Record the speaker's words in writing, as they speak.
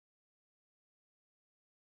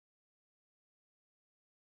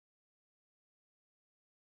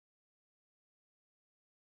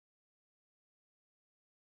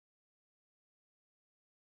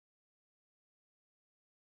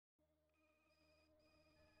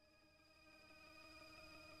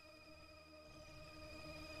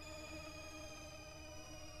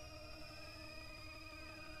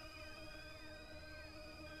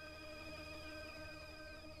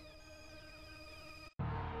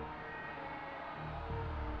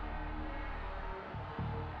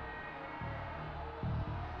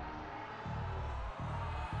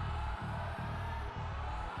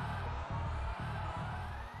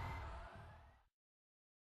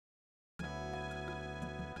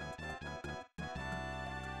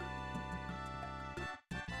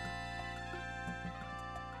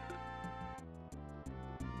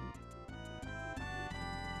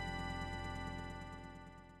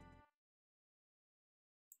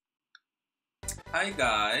Hi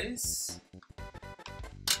guys,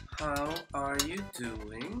 how are you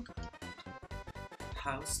doing?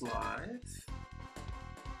 How's life?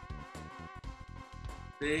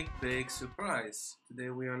 Big surprise. Today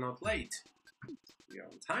we are not late. We are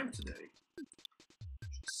on time today.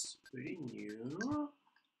 Which is pretty new.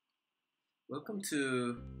 Welcome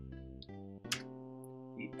to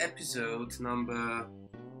the episode number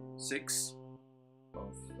 6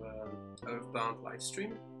 of EarthBound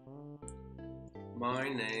LiveStream. My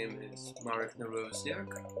name is Marek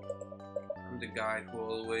Narozniak. I'm the guy who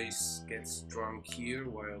always gets drunk here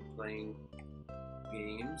while playing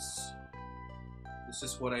games. This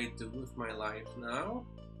is what I do with my life now.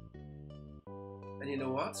 And you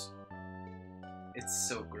know what? It's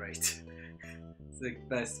so great. It's the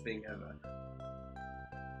best thing ever.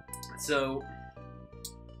 So,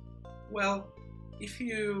 well, if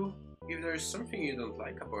there's something you don't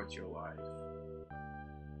like about your life,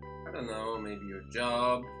 I don't know, maybe your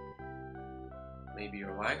job, maybe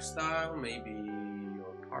your lifestyle, maybe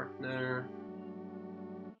your partner,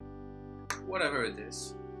 whatever it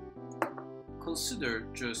is, consider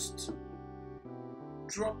just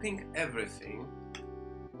dropping everything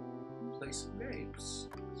and play some games.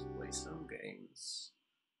 Play some games.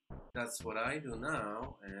 That's what I do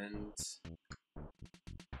now, and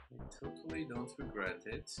I totally don't regret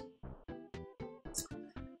it.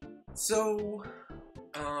 So,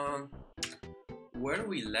 where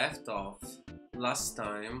we left off last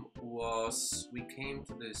time was we came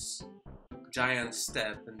to this giant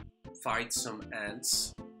step and fight some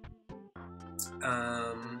ants.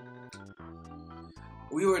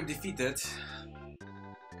 We were defeated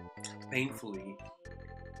painfully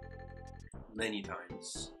many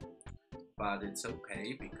times, but it's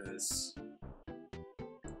okay because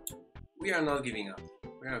we are not giving up.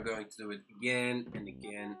 We are going to do it again and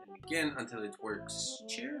again and again until it works.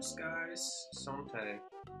 Cheers, guys. Santé.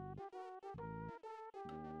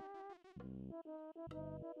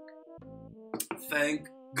 Thank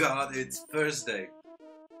God it's Thursday.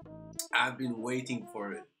 I've been waiting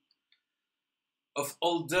for it.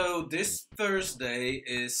 Although this Thursday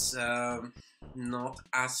is not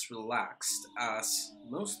as relaxed as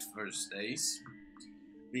most Thursdays,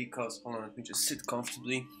 because, hold on, let me just sit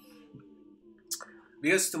comfortably.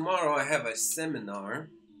 Because tomorrow I have a seminar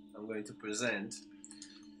I'm going to present.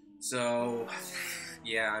 So,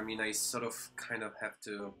 yeah, I mean, I sort of kind of have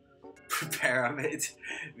to prepare a bit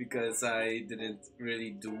because I didn't really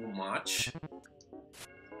do much.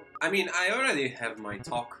 I mean, I already have my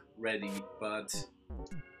talk ready, but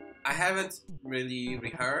I haven't really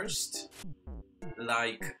rehearsed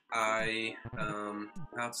like how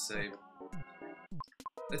to say.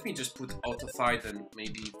 Let me just put auto fight and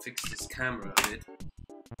maybe fix this camera a bit.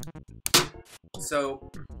 So,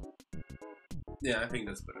 yeah, I think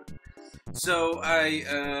that's better. So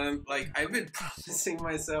I've been promising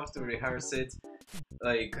myself to rehearse it,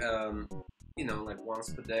 like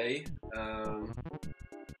once per day,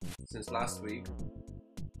 since last week.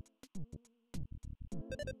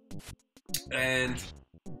 And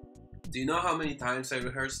do you know how many times I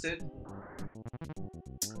rehearsed it?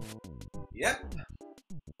 Yep.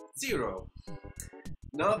 0.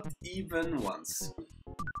 Not even once.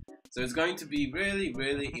 So it's going to be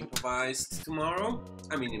really improvised tomorrow.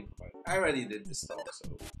 I mean improvised. I already did this talk,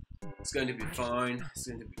 so it's going to be fine. It's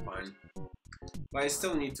going to be fine. But I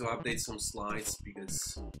still need to update some slides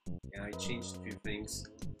because yeah, I changed a few things.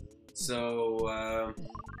 So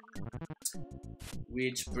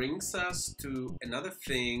which brings us to another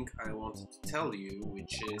thing I wanted to tell you,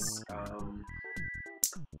 which is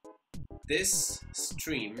this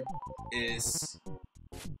stream is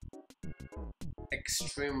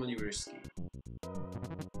extremely risky.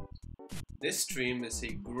 This stream is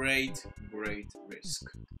a great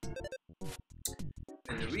risk.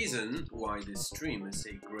 And the reason why this stream is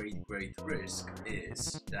a great risk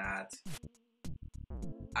is that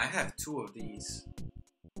I have 2 of these.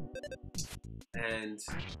 And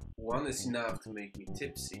one is enough to make me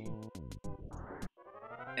tipsy.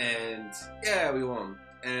 And yeah, we won.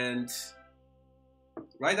 And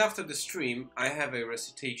right after the stream, I have a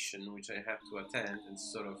recitation which I have to attend and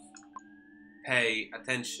sort of pay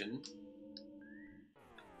attention.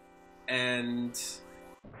 And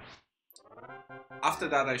after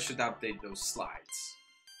that, I should update those slides.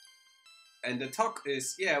 And the talk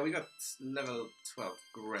is, yeah, we got level 12,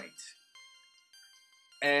 great.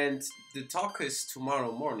 And the talk is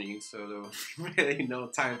tomorrow morning, so there's really no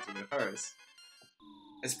time to rehearse.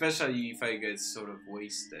 Especially if I get sort of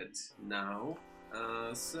wasted now.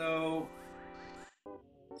 So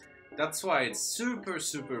that's why it's super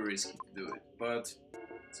risky to do it. But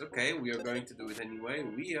it's okay, we are going to do it anyway.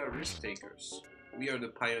 We are risk takers. We are the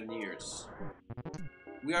pioneers.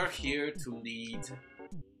 We are here to lead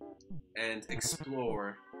and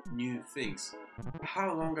explore new things.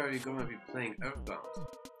 How long are you gonna be playing EarthBound?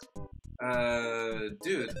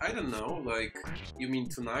 Dude, I don't know, like, you mean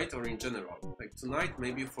tonight or in general? Like, tonight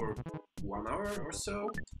maybe for 1 hour or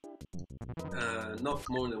so? Not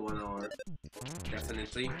more than 1 hour,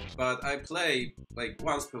 definitely. But I play, like,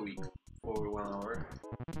 once per week for 1 hour.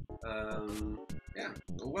 Yeah,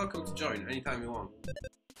 welcome to join anytime you want.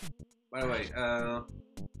 By the way,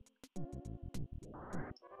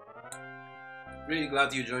 really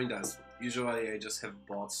glad you joined us. Usually I just have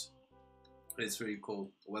bots. It's really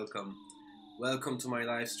cool. Welcome. Welcome to my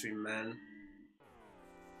live stream, man.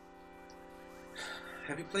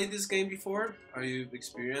 Have you played this game before? Are you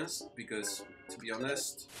experienced? Because, to be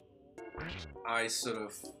honest, I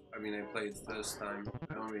played the first time.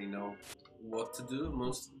 I don't really know what to do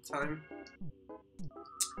most of the time.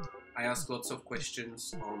 I ask lots of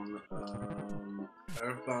questions on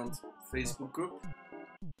EarthBound Facebook group.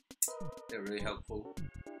 They're really helpful.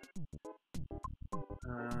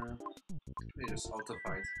 They just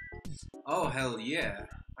auto-fight. Oh, hell yeah!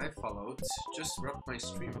 I followed. Just rock my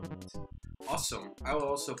stream a bit. Awesome. I will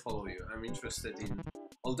also follow you. I'm interested in...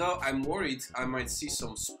 Although I'm worried I might see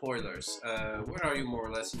some spoilers. Where are you more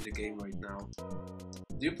or less in the game right now?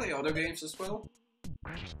 Do you play other games as well?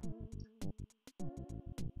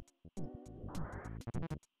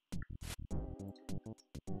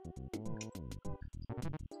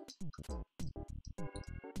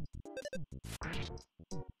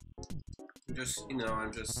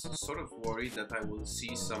 I'm just sort of worried that I will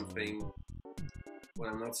see something what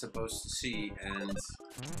I'm not supposed to see and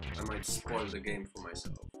I might spoil the game for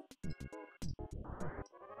myself.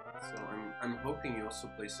 So I'm hoping you also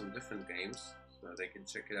play some different games so that I can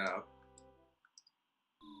check it out.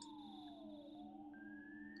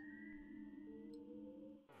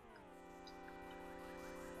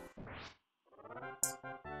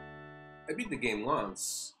 I beat the game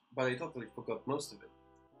once, but I totally forgot most of it.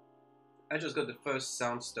 I just got the first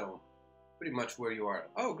soundstone, pretty much where you are.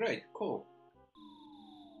 Oh, great, cool.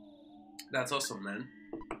 That's awesome, man.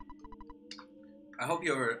 I hope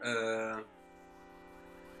you'll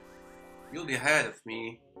be ahead of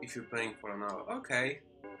me if you're playing for an hour. Okay,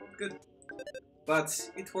 good. But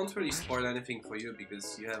it won't really spoil anything for you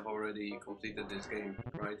because you have already completed this game,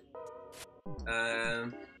 right?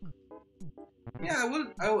 Yeah,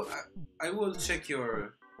 I will check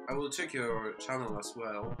your channel as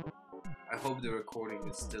well. I hope the recording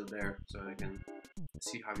is still there so I can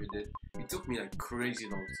see how you did. It took me like crazy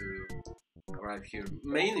long to arrive here,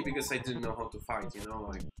 mainly because I didn't know how to fight, you know,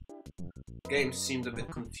 like games seemed a bit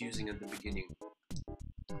confusing at the beginning.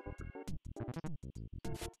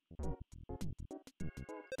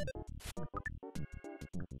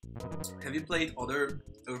 Have you played other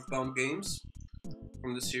EarthBound games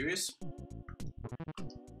from the series?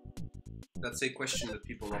 That's a question that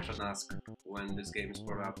people often ask when this game is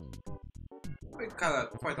brought up.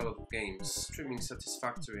 Quite a lot of games. Streaming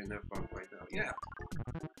satisfactory in EarthBound right now. Yeah,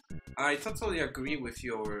 I totally agree with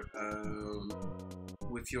your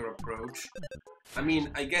approach. I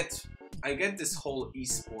mean, I get this whole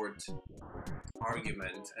esport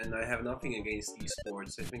argument, and I have nothing against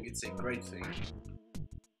esports. I think it's a great thing.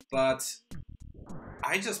 But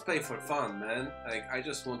I just play for fun, man. Like, I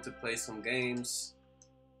just want to play some games.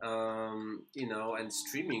 You know, and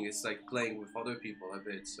streaming is like playing with other people a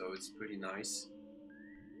bit, so it's pretty nice.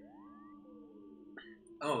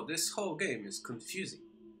 Oh, this whole game is confusing.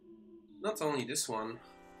 Not only this one,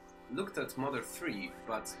 looked at Mother 3,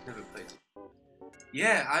 but never played it.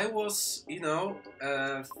 Yeah, I was, you know,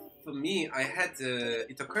 for me,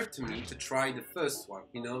 it occurred to me to try the first one,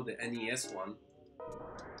 you know, the NES one.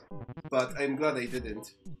 But I'm glad I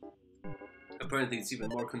didn't. Apparently it's even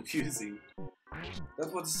more confusing.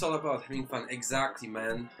 That's what it's all about, having fun. Exactly,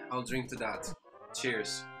 man. I'll drink to that.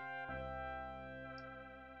 Cheers.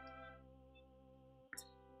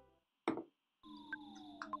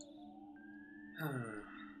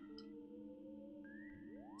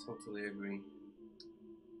 Totally agree.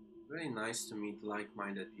 Very nice to meet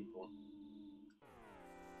like-minded people.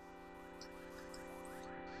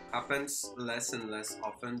 Happens less and less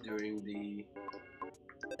often during the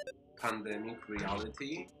pandemic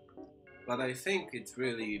reality, but I think it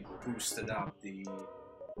really boosted up the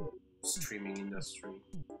streaming industry.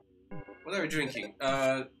 What are you drinking?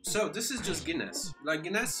 So this is just Guinness. You like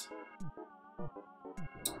Guinness?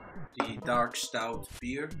 The dark stout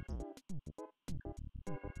beer.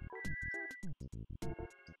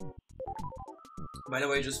 By the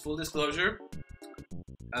way, just full disclosure,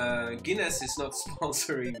 Guinness is not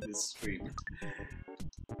sponsoring this stream.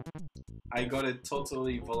 I got it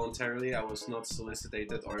totally voluntarily. I was not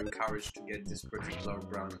solicited or encouraged to get this particular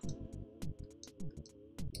brand.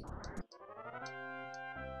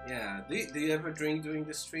 Yeah, do you ever drink during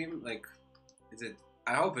the stream? Like, is it...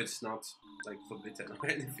 I hope it's not, like, forbidden or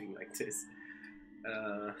anything like this.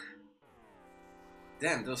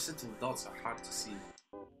 Damn, those little dots are hard to see.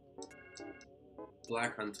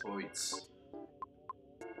 Black Antoids.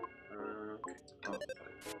 Oh,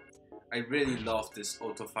 I really love this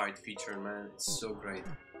auto fight feature, man. It's so great.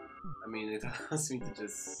 I mean, it allows me to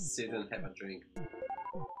just sit and have a drink.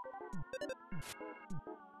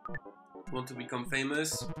 Want to become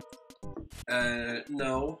famous?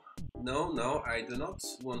 No, I do not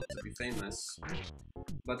want to be famous.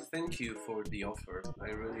 But thank you for the offer. I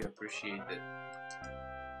really appreciate it.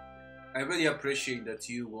 I really appreciate that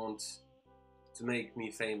you want to make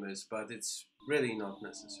me famous, but it's really not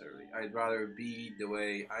necessary. I'd rather be the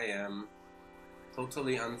way I am,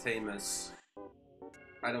 totally unfamous.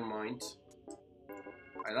 I don't mind.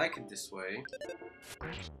 I like it this way.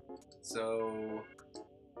 So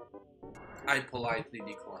I politely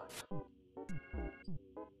decline.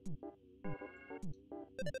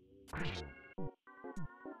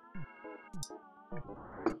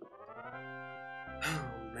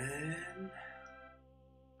 Oh man.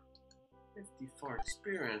 54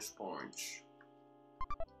 experience points.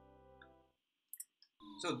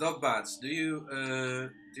 So Dogbats, do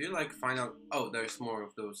you like Final... Oh, there's more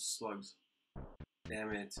of those slugs.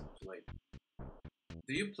 Damn it, late.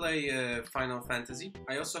 Do you play Final Fantasy?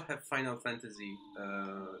 I also have Final Fantasy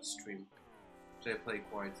stream, which I play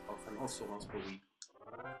quite often, also once per week.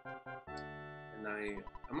 And I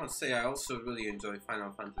must say I also really enjoy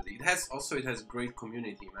Final Fantasy. It has great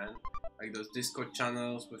community, man. Like those Discord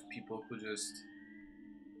channels with people who just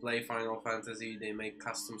play Final Fantasy. They make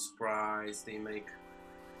custom sprites. They make,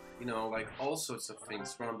 you know, like all sorts of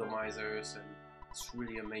things, randomizers, and it's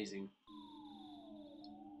really amazing.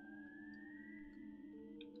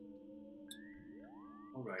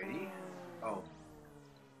 Alrighty. Oh,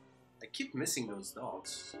 I keep missing those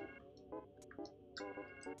dots.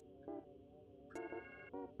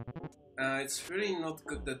 It's really not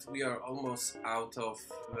good that we are almost out of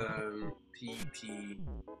PP.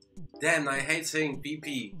 Damn, I hate saying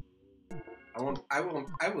PP. I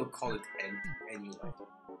will call it NP anyway.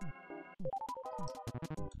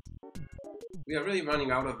 We are really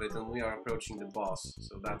running out of it, and we are approaching the boss,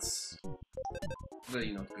 so that's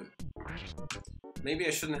really not good. Maybe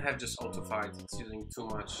I shouldn't have just auto-fight, it's using too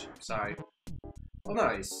much Psy. Oh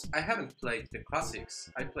nice, I haven't played the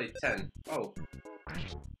classics, I played 10. Oh.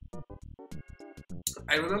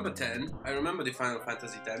 I remember 10, I remember the Final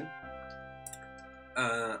Fantasy 10.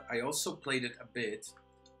 I also played it a bit,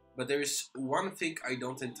 but there is one thing I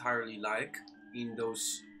don't entirely like in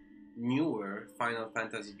those newer Final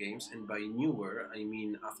Fantasy games, and by newer I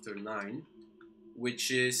mean after 9,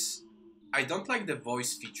 which is I don't like the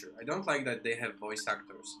voice feature. I don't like that they have voice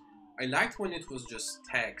actors. I liked when it was just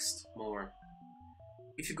text more.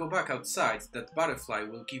 If you go back outside, that butterfly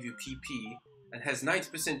will give you PP and has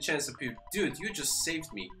 90% chance of you. Dude, you just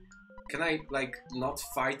saved me. Can I, like, not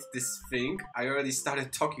fight this thing? I already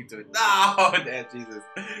started talking to it. No, damn, Jesus.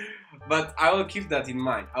 But I will keep that in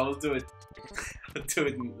mind. I will do it. I'll do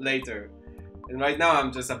it later. And right now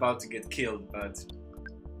I'm just about to get killed, but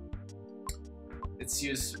let's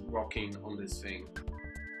use rocking on this thing.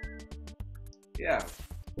 Yeah.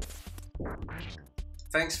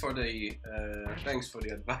 Thanks for the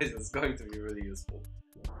advice. It's going to be really useful.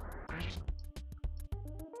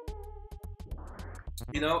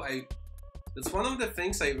 You know, that's one of the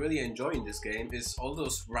things I really enjoy in this game is all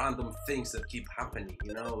those random things that keep happening.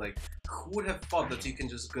 You know, like who would have thought that you can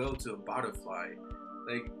just go to a butterfly?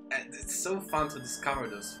 Like, it's so fun to discover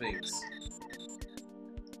those things.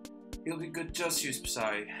 You'll be good, just use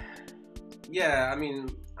Psy. Yeah, I mean,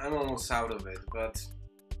 I'm almost out of it, but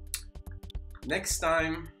next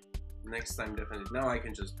time definitely. Now I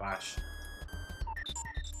can just bash.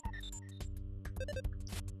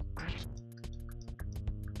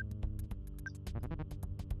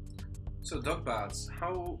 So Dogbats,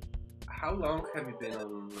 how long have you been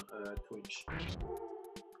on Twitch?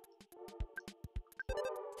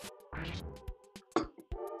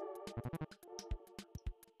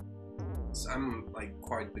 I'm like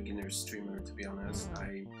quite beginner streamer, to be honest.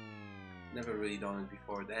 I never really done it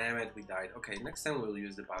before. Damn it, we died. Okay, next time we'll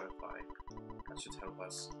use the butterfly. That should help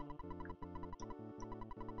us.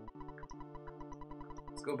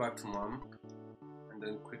 Let's go back to Mom, and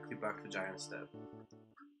then quickly back to Giant Step.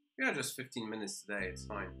 Yeah, just 15 minutes today, it's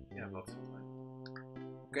fine. Yeah, lots of time.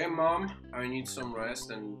 Okay, Mom, I need some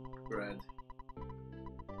rest and bread.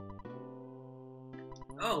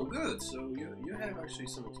 Oh, good. So you have actually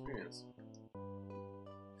some experience.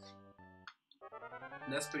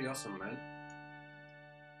 That's pretty awesome, man.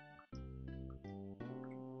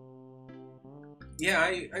 Yeah,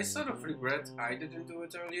 I sort of regret I didn't do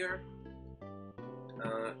it earlier.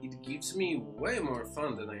 It gives me way more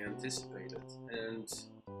fun than I anticipated, and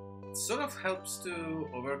it sort of helps to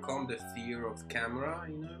overcome the fear of camera,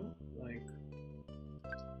 you know?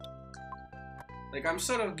 Like I'm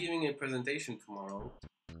sort of giving a presentation tomorrow.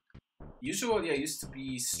 Usually I used to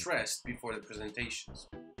be stressed before the presentations,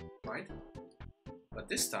 right? But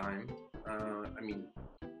this time, I mean,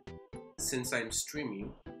 since I'm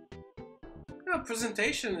streaming,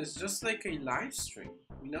 presentation is just like a live stream.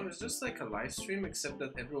 You know, it's just like a live stream, except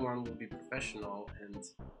that everyone will be professional and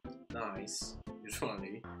nice,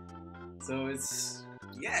 usually. So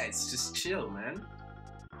yeah, it's just chill, man.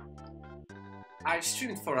 I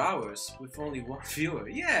streamed for hours with only one viewer.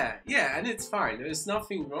 Yeah, and it's fine. There's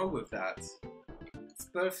nothing wrong with that. It's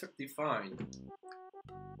perfectly fine.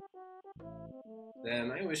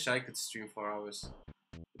 Then I wish I could stream for hours.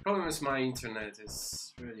 The problem is my internet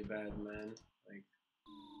is really bad, man.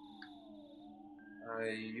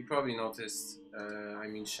 Like, you probably noticed,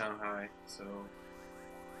 I'm in Shanghai, so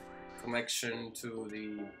connection to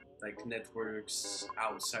the networks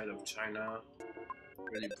outside of China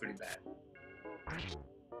really pretty bad.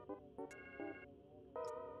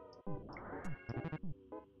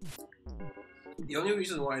 The only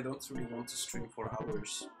reason why I don't really want to stream for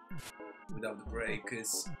hours without the break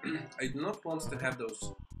is I do not want to have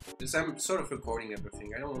those, because I'm sort of recording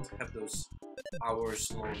everything, I don't want to have those hours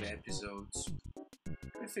long episodes.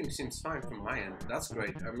 Everything seems fine from my end. That's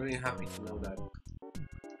great. I'm really happy to know that,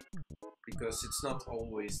 because it's not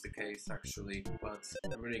always the case actually, but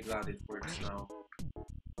I'm really glad it works now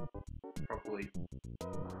properly.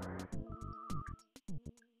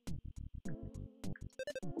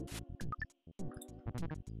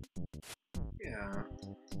 Yeah.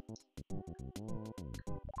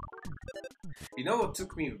 You know what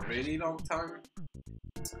took me a really long time?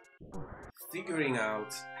 Figuring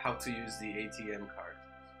out how to use the ATM card.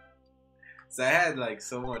 So I had like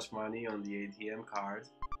so much money on the ATM card,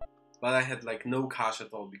 but I had like no cash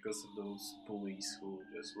at all because of those bullies who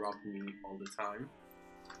just robbed me all the time.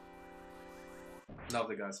 Love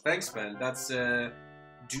the guys. Thanks, man. That's a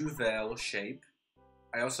duvel shape.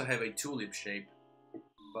 I also have a tulip shape,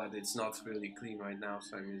 but it's not really clean right now,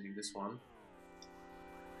 so I'm using this one.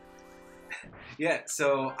 Yeah,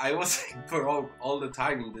 so I was broke all the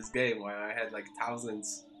time in this game where I had like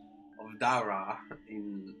thousands of Dara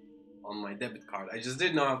on my debit card. I just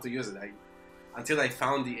didn't know how to use it until I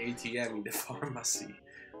found the ATM in the pharmacy.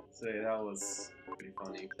 So yeah, that was pretty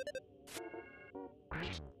funny.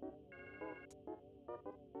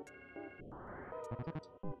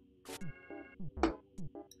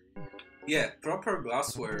 Yeah, proper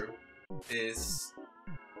glassware is...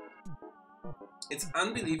 It's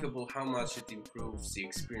unbelievable how much it improves the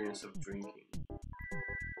experience of drinking.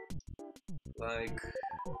 Like,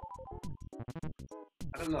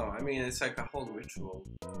 I don't know, I mean, it's like a whole ritual,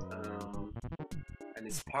 and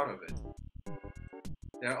it's part of it.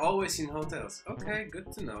 They're always in hotels. Okay,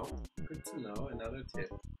 good to know, another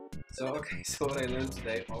tip. So, okay, so what I learned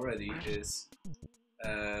today already is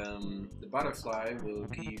the butterfly will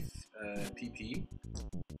give PP,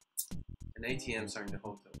 and ATMs are in the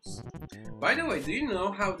hotels. By the way, do you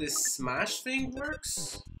know how this smash thing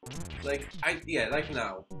works? Like, like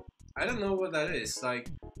now. I don't know what that is. Like,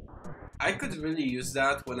 I could really use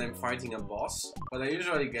that when I'm fighting a boss, but I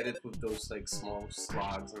usually get it with those like small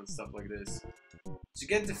slugs and stuff like this. To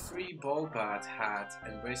get the free ball bat, hat,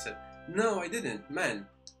 and bracelet. No, I didn't, man.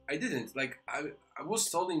 I didn't. Like, I was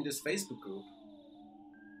told in this Facebook group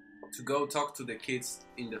to go talk to the kids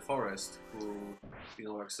in the forest who, you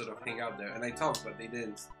know, like sort of hang out there. And I talked, but they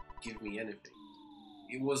didn't give me anything.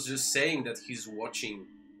 It was just saying that he's watching,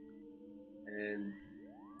 and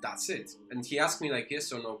that's it. And he asked me like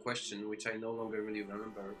yes or no question, which I no longer really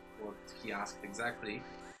remember what he asked exactly.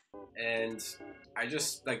 And I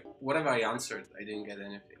just, like, whatever I answered, I didn't get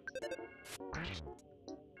anything.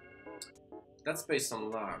 That's based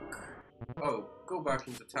on luck. Oh, go back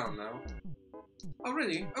into town now. Oh,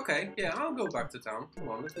 really? Okay, yeah, I'll go back to town. Come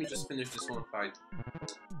on, let me just finish this one fight.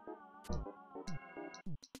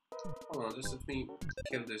 Hold on, just let me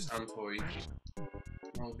kill this Antoid.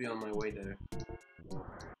 I'll be on my way there.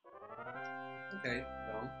 Okay,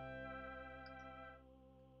 done.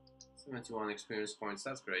 71 experience points,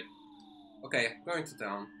 that's great. Okay, going to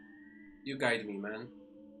town. You guide me, man.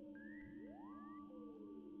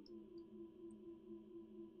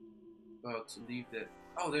 About to leave the...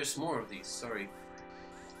 Oh, there's more of these, sorry.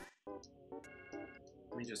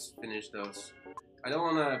 Let me just finish those. I don't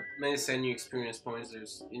want to miss any experience points.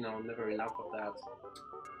 There's, you know, never enough of that.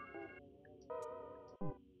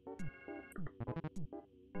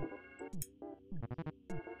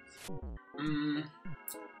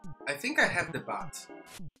 I think I have the bat.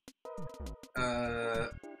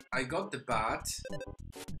 I got the bat,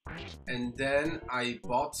 and then I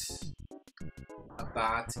bought a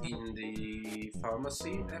bat in the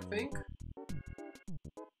pharmacy, I think.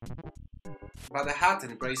 But the hat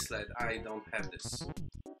and bracelet, I don't have this.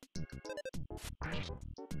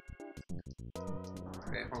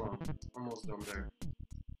 Okay, hold on. Almost done there.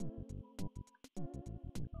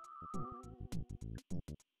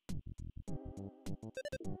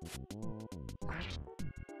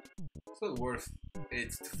 Still worth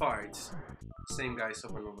it to fight. Same guys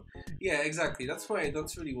over and over. Yeah, exactly. That's why I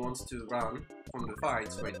don't really want to run from the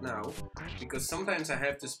fights right now. Because sometimes I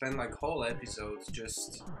have to spend like whole episodes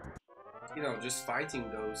just, you know, just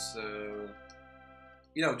fighting those,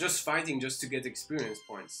 you know, just fighting just to get experience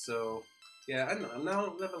points. So, yeah, I know, I'm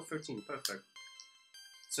now level 13, perfect.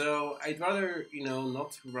 So, I'd rather, you know,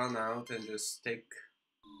 not run out and just take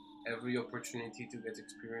every opportunity to get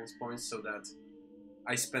experience points so that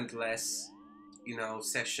I spend less, you know,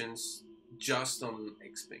 sessions just on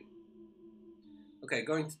XP. Okay,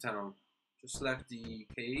 going to town. Just left the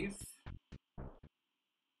cave.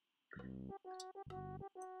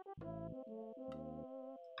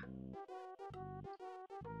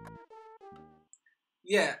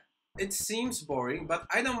 Yeah, it seems boring, but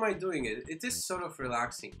I don't mind doing it. It is sort of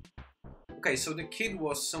relaxing. Okay, so the kid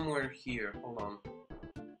was somewhere here. Hold on.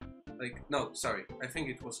 Like, no, sorry. I think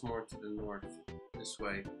it was more to the north. This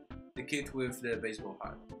way. The kid with the baseball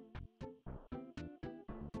hat.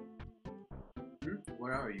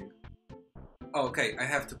 Where are you? Oh, okay, I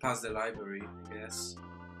have to pass the library, I guess.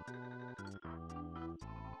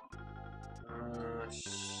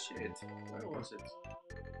 Shit. Where was it?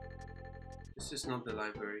 This is not the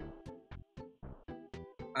library.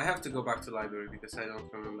 I have to go back to library because I don't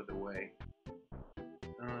remember the way.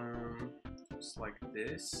 It's like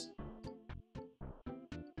this.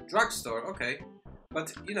 Drugstore, okay.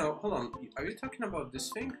 But, you know, hold on. Are you talking about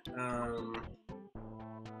this thing?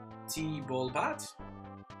 T-ball bat?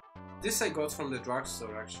 This I got from the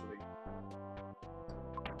drugstore, actually.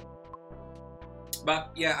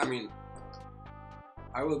 But, yeah, I mean,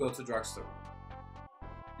 I will go to drugstore.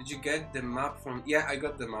 Did you get the map from... Yeah, I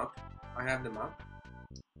got the map. I have the map.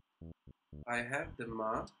 I have the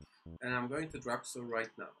map. And I'm going to drugstore right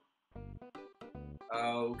now.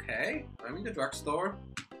 Okay, I'm in the drugstore.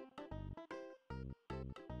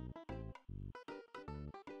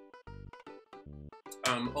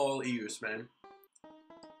 I'm all ears, man.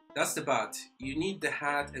 That's the bat. You need the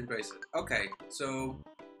hat and bracelet. Okay, so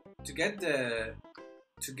to get the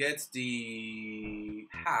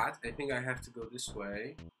hat, I think I have to go this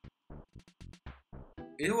way.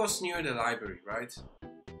 It was near the library, right?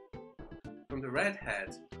 From the red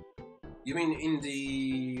hat. You mean in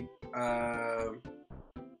the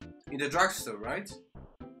drugstore, right?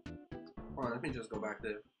 Hold on, let me just go back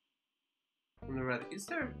there. From the red, is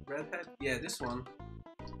there red hat? Yeah, this one.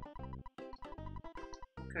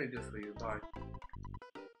 Okay, good for you. Bye.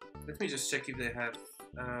 Let me just check if they have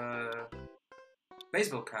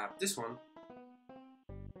baseball cap. This one.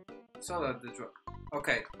 So that the drug.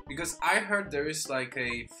 Okay, because I heard there is like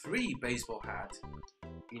a free baseball hat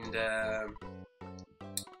in the.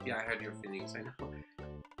 Yeah, I heard your feelings. I know.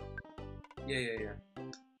 Yeah.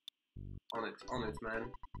 On it, man.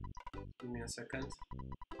 Give me a second.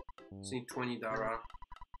 Just need 20 Dara.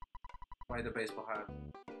 Buy the baseball hat.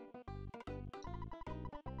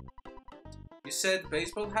 You said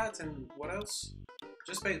baseball hat and what else?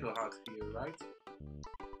 Just baseball hat here, right?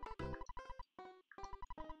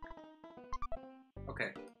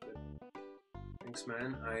 Okay, good. Thanks,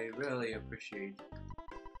 man. I really appreciate.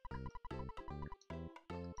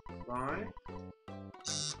 Bye.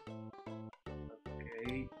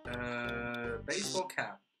 Okay, baseball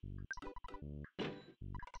cap.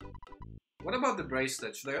 What about the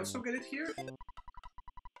bracelet? Should I also get it here?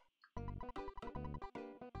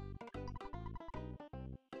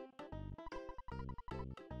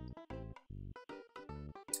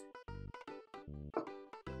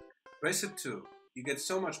 Bracelet 2. You get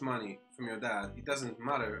so much money from your dad, it doesn't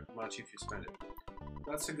matter much if you spend it.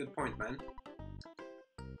 That's a good point, man.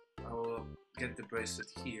 I will get the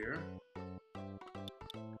bracelet here.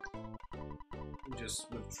 Just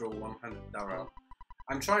withdraw 100 Dara.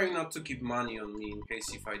 I'm trying not to keep money on me in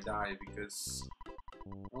case if I die, because I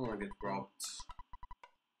don't want to get robbed.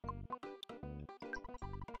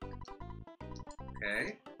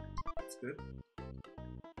 Okay, that's good.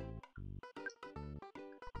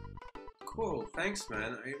 Cool, thanks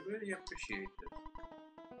man, I really appreciate it.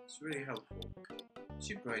 It's really helpful.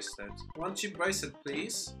 Cheap bracelet. One cheap bracelet,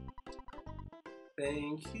 please.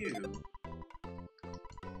 Thank you.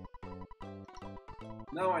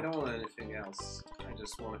 No, I don't want anything else. I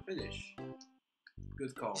just want to finish.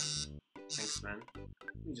 Good call. Thanks, man.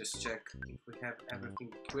 Let me just check if we have everything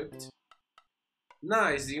equipped.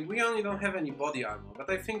 Nice, we only don't have any body armor, but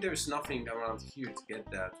I think there's nothing around here to get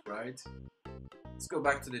that, right? Let's go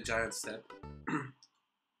back to the giant step.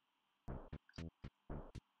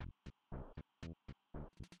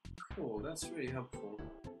 Cool, that's really helpful.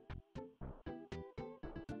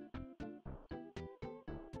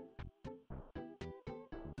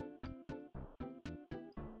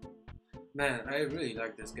 Man, I really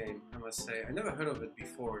like this game, I must say. I never heard of it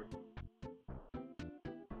before.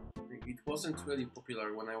 It wasn't really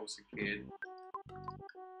popular when I was a kid.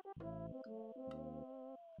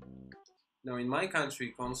 Now, in my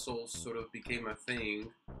country, consoles sort of became a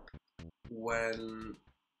thing when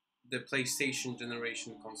the PlayStation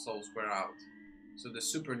generation consoles were out. So the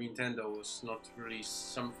Super Nintendo was not really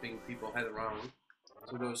something people had around.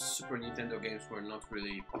 So those Super Nintendo games were not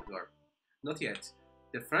really popular. Not yet.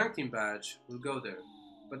 The Franklin badge will go there,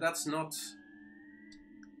 but that's not.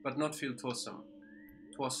 But not feel Twosome.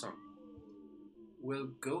 Twosome will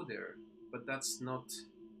go there, but that's not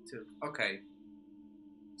till. Okay.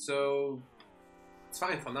 So it's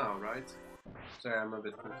fine for now, right? Sorry, I'm a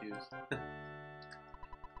bit confused.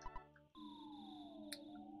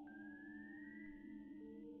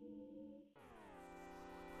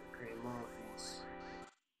 Okay, Martins.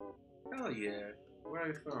 Hell yeah. Where are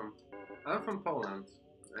you from? I'm from Poland,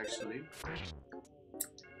 actually.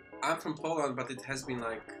 I'm from Poland, but it has been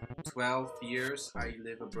like 12 years I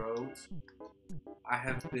live abroad. I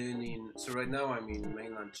have been in... So right now I'm in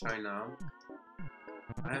mainland China.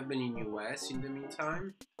 I have been in US in the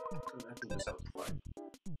meantime. I think it's out of 5.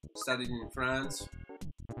 Studied in France.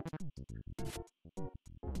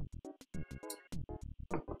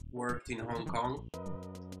 Worked in Hong Kong.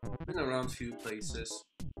 Been around a few places.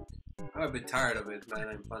 I'm a bit tired of it, man.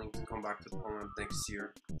 I'm planning to come back to Poland next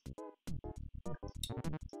year.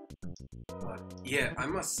 But yeah, I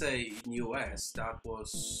must say, in US, that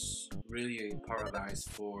was really a paradise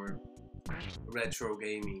for retro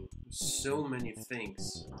gaming. So many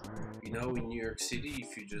things. You know, in New York City,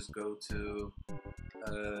 if you just go to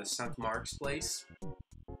St. Mark's Place,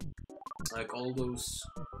 like all those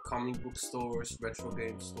comic book stores, retro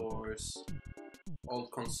game stores,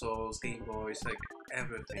 old consoles, Game Boys, like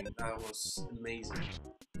everything. That was amazing.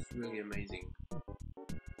 It's really amazing.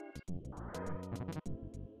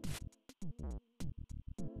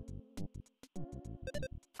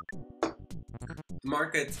 The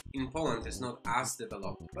market in Poland is not as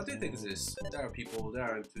developed, but it exists. There are people, there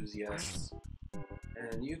are enthusiasts,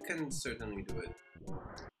 and you can certainly do it.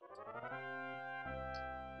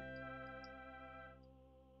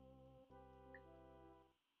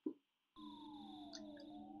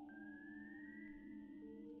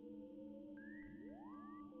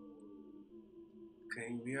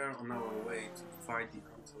 Okay, we are on our way to fight the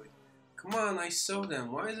Android. Come on, I saw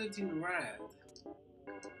them. Why is it in red?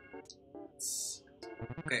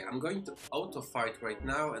 Okay, I'm going to auto fight right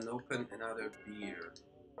now and open another beer.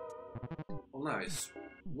 Oh, nice.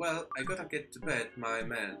 Well, I gotta get to bed, my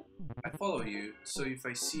man. I follow you, so if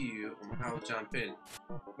I see you, I'll jump in.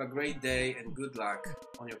 Have a great day and good luck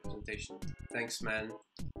on your presentation. Thanks, man.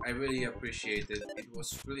 I really appreciate it. It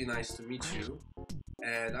was really nice to meet you.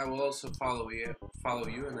 And I will also follow you,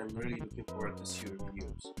 and I'm really looking forward to see your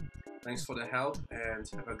videos. Thanks for the help, and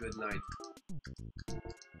have a good night.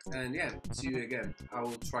 And yeah, see you again. I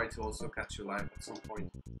will try to also catch you live at some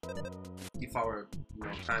point, if our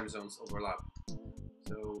time zones overlap.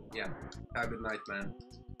 So yeah, have a good night, man.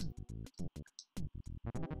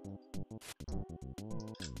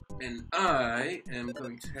 And I am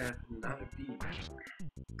going to have another beer.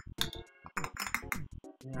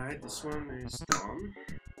 Alright, this one is done.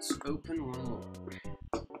 Let's open one more.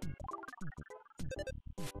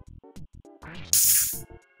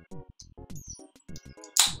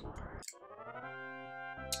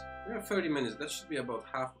 We have 30 minutes, that should be about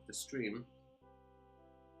half of the stream.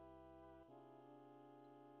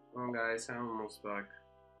 Oh guys, I'm almost back.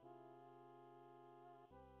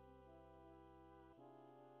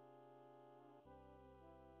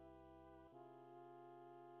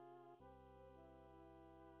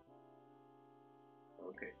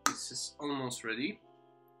 Okay, this is almost ready.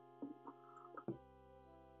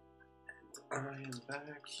 And I am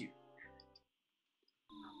back here.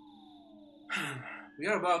 We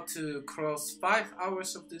are about to cross 5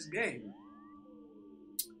 hours of this game.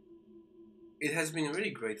 it has been a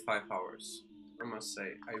really great 5 hours, I must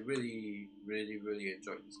say. I really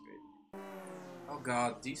enjoyed this game. Oh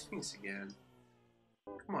god, these things again.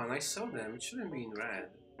 Come on, I saw them, it shouldn't be in red.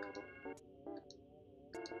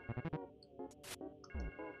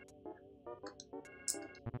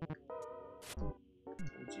 Oh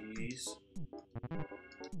jeez.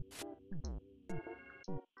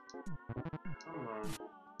 Come on,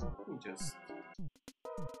 let me just...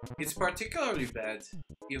 It's particularly bad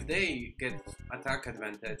if they get attack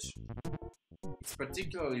advantage. It's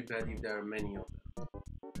particularly bad if there are many of them.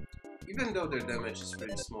 Even though their damage is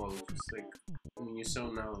pretty small, just like, I mean, you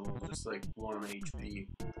saw now, just like 1 HP.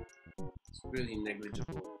 It's really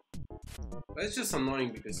negligible. But it's just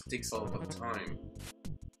annoying because it takes a lot of time.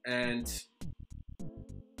 And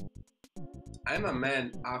I'm a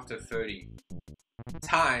man after 30.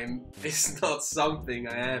 Time is not something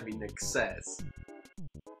I have in excess.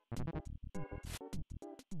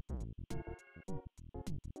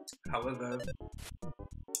 However,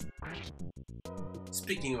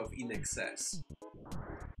 speaking of In Excess,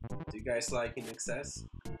 do you guys like In Excess?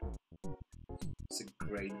 It's a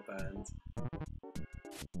great band.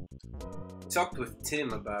 I talked with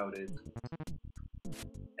Tim about it,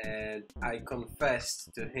 and I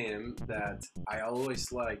confessed to him that I always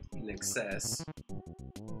liked In Excess.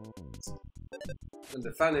 And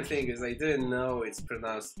the funny thing is I didn't know it's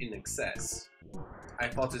pronounced In Excess. I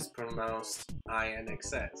thought it's pronounced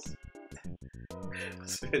INXS.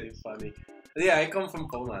 It's really funny. But yeah, I come from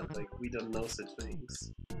Poland, like we don't know such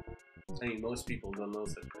things. I mean, most people don't know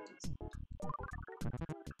such things.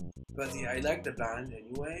 But yeah, I like the band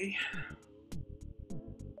anyway.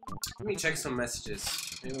 Let me check some messages.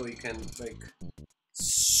 Maybe we can, like,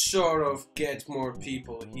 sort of get more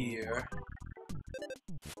people here.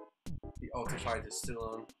 The auto fight is still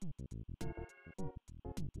on.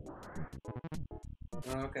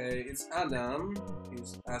 Okay, it's Adam.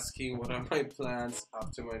 He's asking what are my plans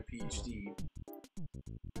after my PhD.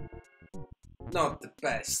 Not the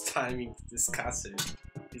best timing to discuss it.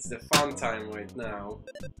 It's the fun time right now.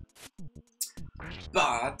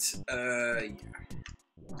 But, yeah.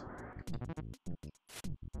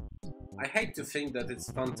 I hate to think that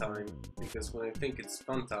it's fun time, because when I think it's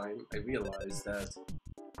fun time, I realize that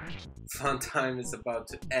fun time is about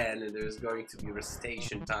to end and there's going to be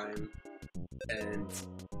recitation time and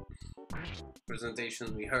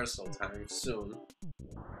presentation rehearsal time soon.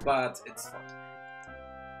 But it's fun.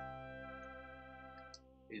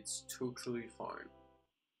 It's totally fine.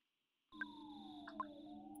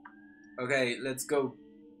 Okay, let's go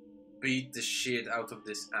beat the shit out of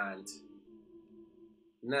this ant.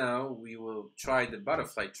 Now we will try the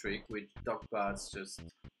butterfly trick, which Doc Buzz just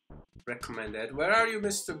recommended. Where are you,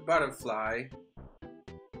 Mr. Butterfly?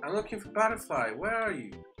 I'm looking for Butterfly. Where are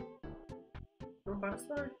you? No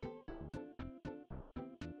Butterfly?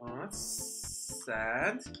 Oh, that's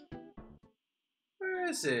sad. Where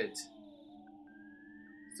is it?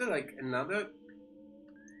 Is there like another?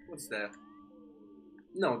 What's that?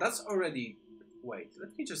 No, that's already... Wait,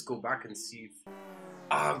 let me just go back and see if...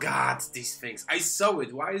 Oh god, these things. I saw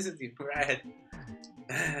it. Why is it in red?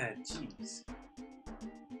 Jeez.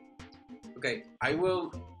 Okay, I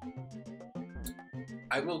will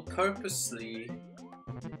purposely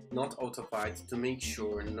not auto-fight to make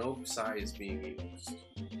sure no Psy is being used.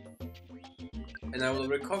 And I will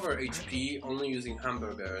recover HP only using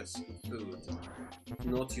hamburgers and food.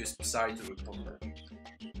 Not use Psy to recover.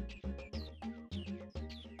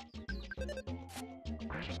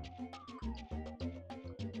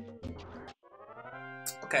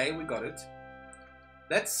 Okay, we got it.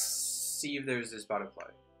 Let's see if there's this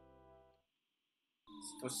butterfly.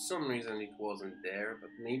 For some reason it wasn't there, but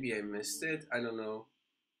maybe I missed it. I don't know.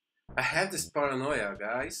 I have this paranoia,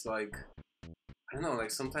 guys. Like, I don't know, like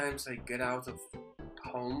sometimes I get out of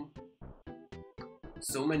home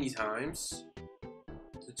so many times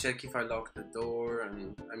to check if I locked the door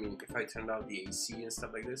and, I mean, if I turned out the AC and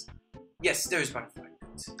stuff like this. Yes, there's butterfly.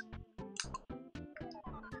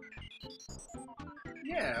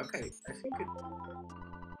 Yeah, okay, I think it...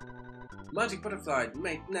 Magic butterfly,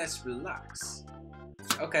 make nest relax.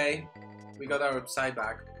 Okay, we got our Psy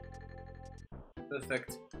back.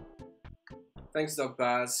 Perfect. Thanks, Doc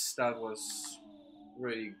Baz, that was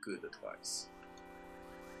really good advice.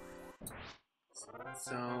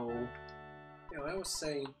 So, yeah, what I was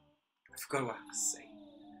saying... I forgot what I was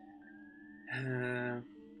saying.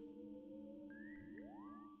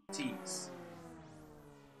 Tease.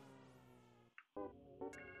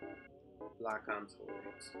 Black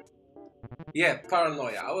Antoids. Yeah,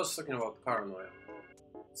 paranoia. I was talking about paranoia.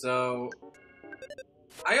 So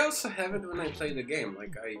I also have it when I play the game.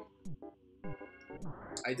 Like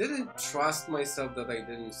I didn't trust myself that I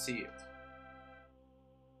didn't see it.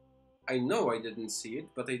 I know I didn't see it,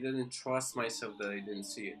 but I didn't trust myself that I didn't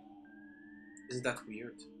see it. Isn't that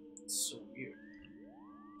weird? It's so weird.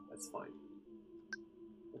 That's fine.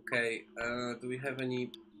 Okay, do we have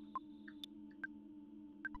any...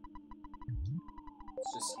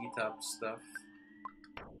 Let's just eat up stuff.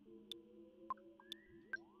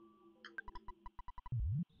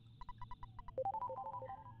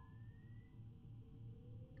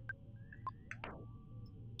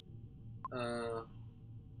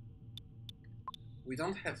 We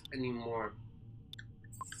don't have any more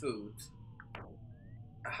food.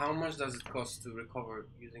 How much does it cost to recover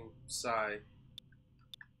using Psy?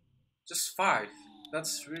 Just 5.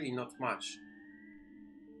 That's really not much.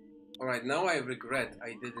 Alright, now I regret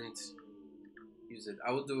I didn't use it.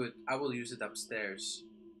 I will do it. I will use it upstairs.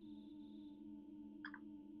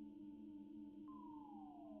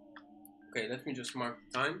 Okay, let me just mark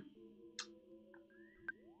the time.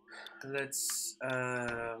 Let's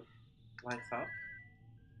life up.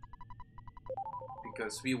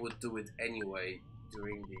 Because we would do it anyway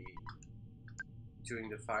during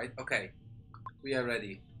the fight. Okay, we are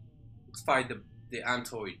ready. Let's fight the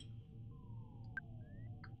Antoid.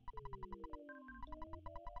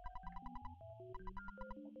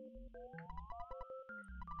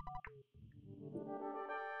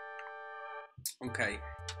 Okay.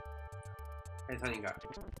 Titanica.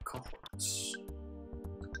 Cohorts.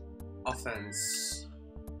 Offense.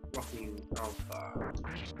 Rocking Alpha.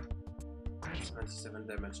 97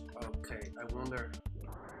 damage. Okay, I wonder.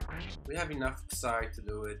 We have enough Psy to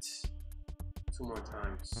do it 2 more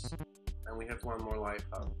times. And we have 1 more life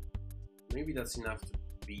up. Maybe that's enough to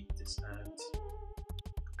beat this ant.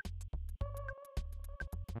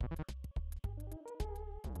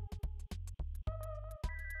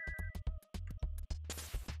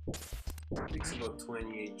 Takes about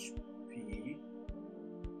 20 HP.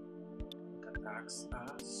 Attacks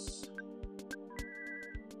us.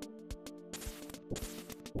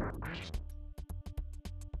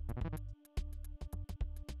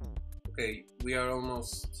 Okay, we are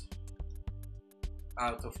almost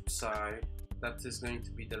out of Psy. That is going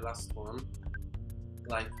to be the last one.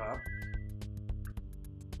 Life up.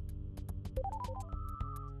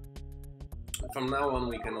 From now on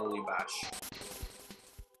we can only bash.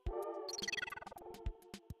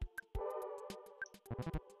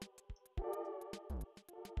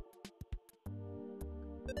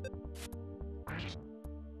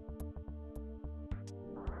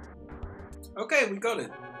 Okay, we got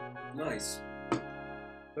it. Nice.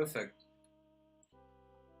 Perfect.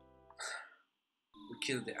 We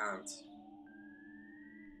killed the ant.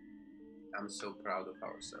 I'm so proud of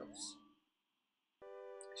ourselves.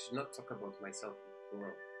 I should not talk about myself in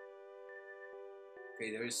plural.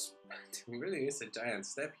 Okay, there really is a giant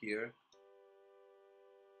step here.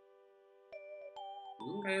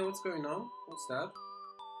 Okay, what's going on? What's that?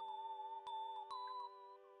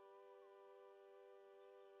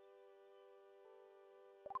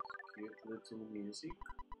 Cute little music.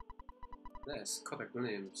 Yes, Kodak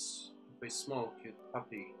limbs. A small cute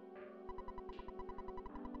puppy.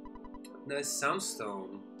 Nice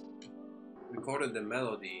soundstone. Recorded the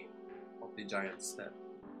melody of the giant step.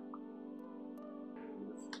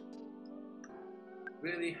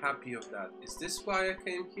 Really happy of that. Is this why I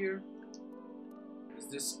came here? Is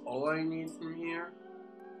this all I need from here?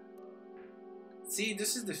 See,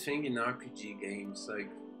 this is the thing in RPG games, like,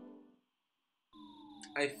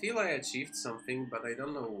 I feel I achieved something, but I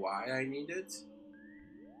don't know why I need it.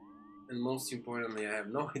 And most importantly, I have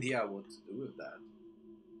no idea what to do with that.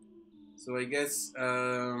 So I guess,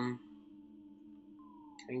 hang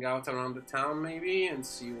out around the town maybe and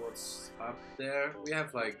see what's up there. We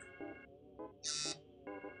have like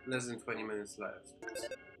less than 20 minutes left.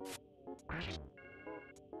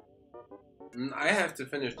 I have to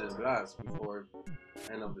finish this glass before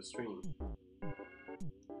end of the stream.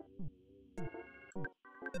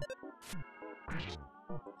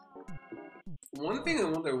 One thing I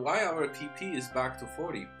wonder, why our PP is back to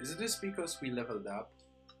 40. Is this because we leveled up?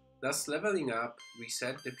 Does leveling up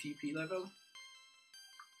reset the PP level?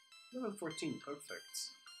 Level 14,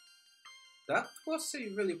 perfect. That was a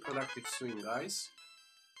really productive swing, guys.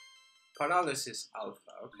 Paralysis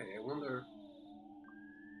Alpha, okay, I wonder...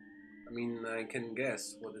 I mean, I can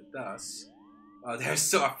guess what it does. Oh, they're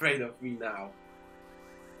so afraid of me now.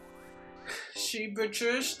 She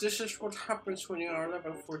bitches, this is what happens when you are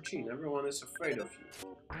level 14. Everyone is afraid of you.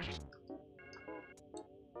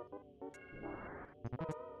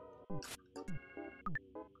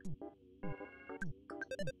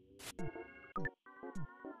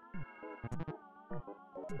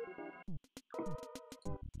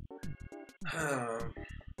 Okay,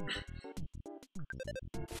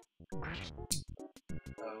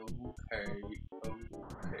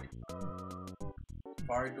 okay.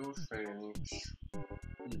 Vital change.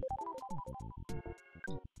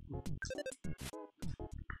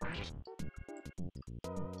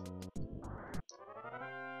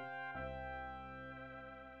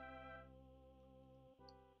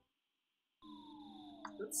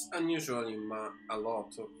 That's unusually a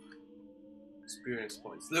lot of experience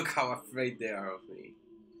points. Look how afraid they are of me.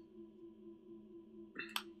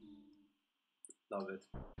 Love it.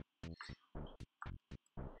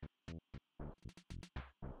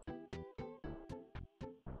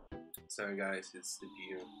 Sorry guys, it's the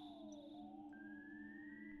beer.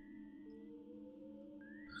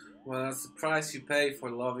 Well, that's the price you pay for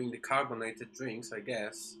loving the carbonated drinks, I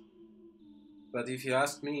guess. But if you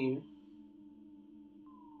ask me,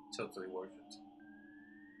 totally worth it.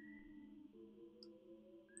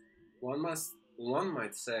 One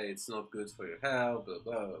might say it's not good for your health, blah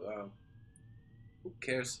blah blah. Who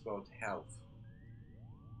cares about health?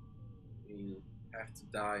 I mean, have to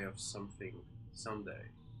die of something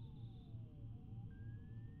someday.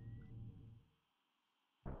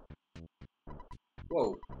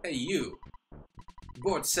 Whoa, hey you! The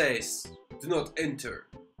board says, do not enter.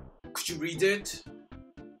 Could you read it?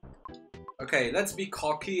 Okay, let's be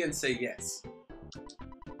cocky and say yes.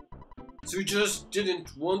 So you just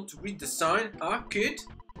didn't want to read the sign, huh, kid?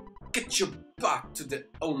 Get your butt to the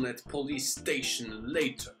Onett police station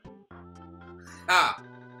later. Ah!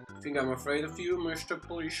 Think I'm afraid of you, Mr.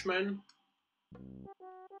 Policeman?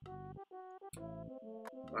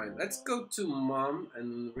 Right, let's go to Mom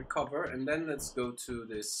and recover, and then let's go to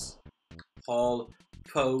this Hall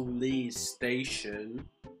police station,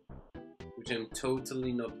 which I'm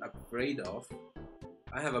totally not afraid of.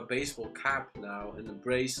 I have a baseball cap now and a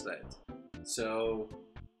bracelet, so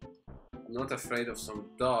I'm not afraid of some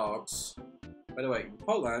dogs. By the way, in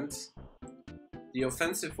Poland, the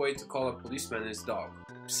offensive way to call a policeman is dog.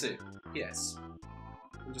 Psy. Yes.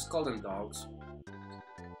 You just call them dogs.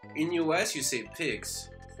 In US, you say pigs,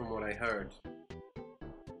 from what I heard.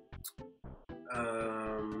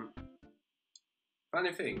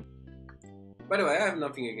 Funny thing. By the way, I have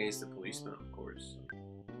nothing against the policeman, of course.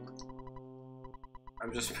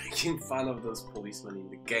 I'm just making fun of those policemen in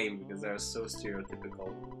the game because they're so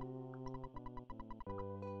stereotypical.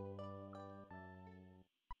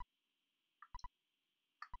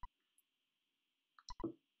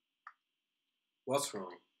 What's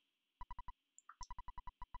wrong?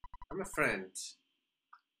 I'm a friend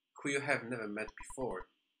who you have never met before.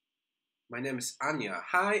 My name is Anya.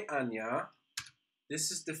 Hi, Anya. This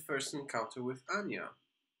is the first encounter with Anya.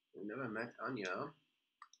 I never met Anya.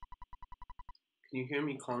 Can you hear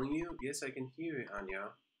me calling you? Yes, I can hear you,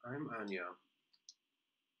 Anya. I'm Anya.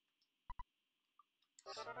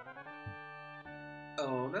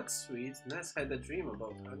 Oh, that's sweet. Ness had a dream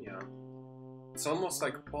about Anya. It's almost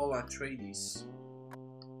like Paul Atreides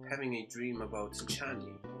having a dream about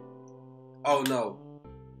Chani. Oh no.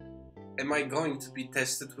 Am I going to be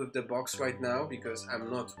tested with the box right now? Because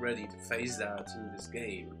I'm not ready to face that in this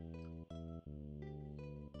game.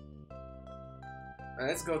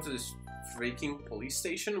 Let's go to this freaking police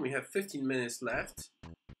station. We have 15 minutes left.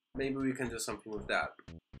 Maybe we can do something with that.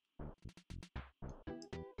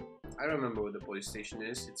 I remember where the police station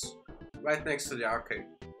is. It's right next to the arcade.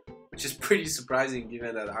 Which is pretty surprising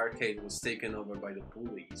given that arcade was taken over by the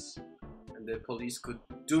police. And the police could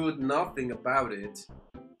do nothing about it.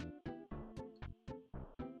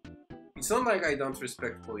 It's not like I don't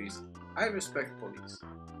respect police. I respect police.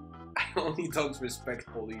 I only don't respect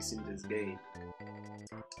police in this game.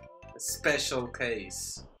 A special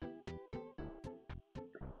case.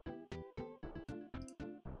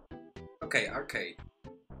 Okay, arcade.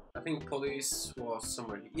 I think police was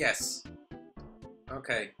somewhere here. Yes!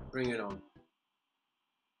 Okay, bring it on.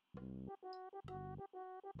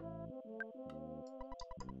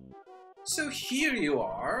 So here you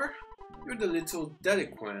are. You're the little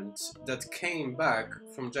delinquent that came back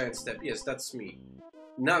from Giant Step. Yes, that's me.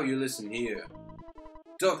 Now you listen here.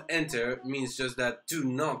 Don't enter means just that do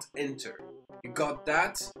not enter. You got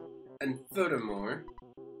that? And furthermore,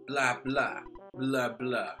 blah blah, blah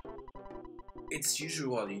blah. It's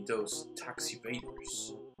usually those tax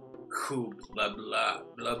evaders who blah blah,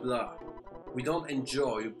 blah blah. We don't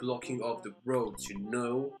enjoy you blocking off the roads, you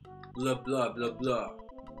know? Blah blah blah blah.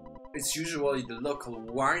 It's usually the local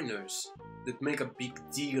whiners that make a big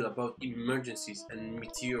deal about emergencies and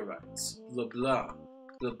meteorites. Blah blah,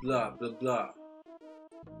 blah blah blah blah.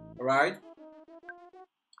 Alright?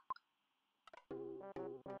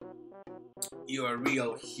 You're a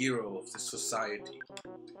real hero of the society,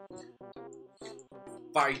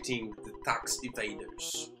 fighting the tax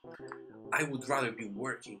evaders. I would rather be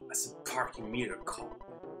working as a parking meter cop.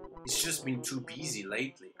 It's just been too busy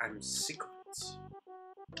lately. I'm sick of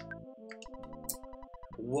it.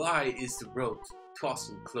 Why is the road to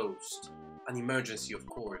Austin closed? An emergency, of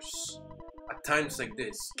course. At times like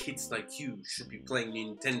this, kids like you should be playing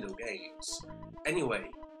Nintendo games. Anyway,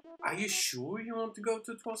 are you sure you want to go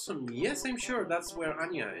to Twosome? Yes, I'm sure. That's where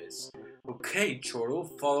Anya is. Okay, Choro,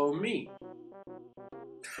 follow me.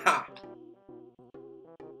 Ha!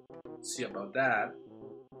 See about that.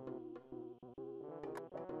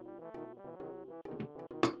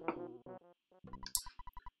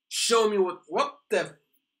 Show me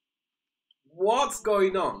what's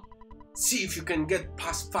going on. See if you can get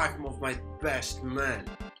past 5 of my best men.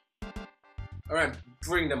 Alright,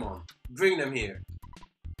 bring them on. Bring them here.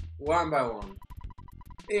 One by one.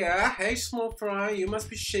 Yeah, hey small fry, you must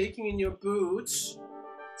be shaking in your boots.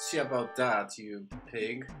 See about that, you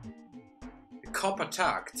pig. The cop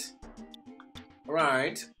attacked.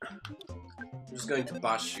 Alright. I'm just going to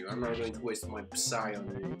bash you. I'm not going to waste my psi on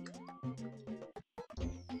you.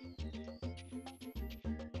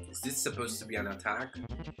 Is this supposed to be an attack?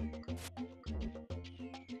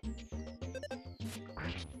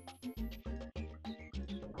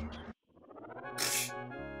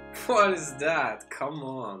 What is that? Come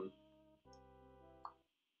on.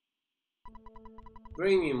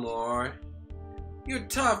 Bring me more. You're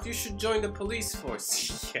tough, you should join the police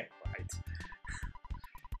force. Yeah, right.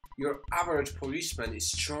 Your average policeman is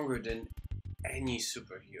stronger than any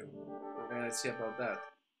superhero. Okay, let's see about that.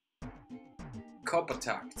 Cop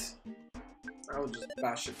attacked. I'll just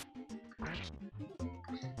bash it.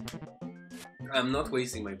 I'm not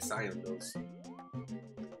wasting my psi on those.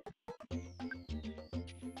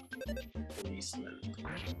 Policeman.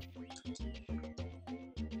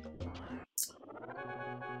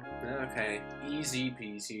 Okay, easy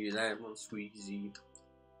peasy, lemon squeezy.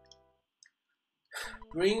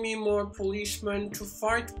 Bring me more policemen to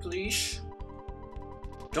fight, please.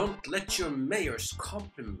 Don't let your mayor's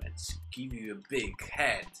compliments give you a big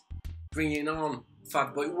head. Bring it on,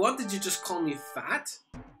 fat boy. What did you just call me, fat?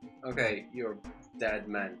 Okay, you're dead,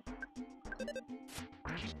 man.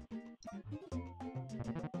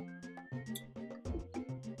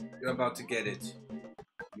 You're about to get it.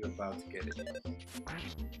 You're about to get it.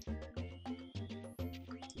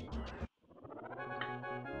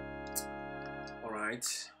 Alright.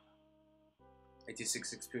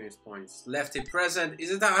 86 experience points. Lefty present.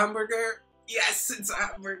 Is it a hamburger? Yes, it's a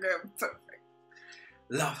hamburger. Perfect.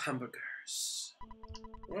 Love hamburgers.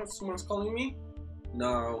 What? Someone's calling me?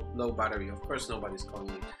 No, low battery. Of course nobody's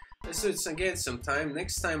calling me. Let's do it again sometime.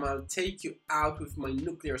 Next time I'll take you out with my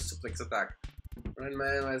nuclear suplex attack. Right,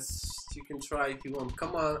 man, you can try if you want.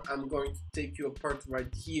 Come on, I'm going to take you apart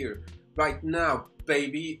right here. Right now,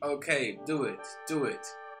 baby. Okay, do it. Do it.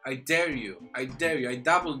 I dare you. I dare you. I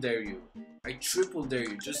double dare you. I triple dare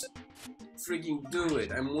you. Just freaking do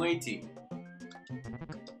it. I'm waiting.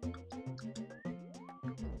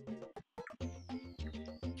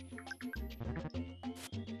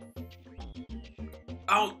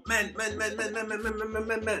 Oh, man.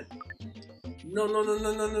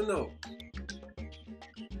 No.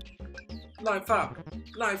 Life up.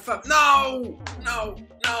 Life up. No.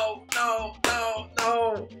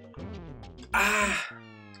 Ah.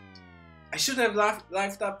 I should have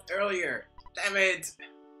lifed up earlier. Damn it.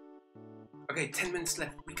 Okay, 10 minutes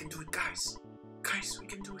left. We can do it, guys. Guys, we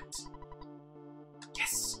can do it.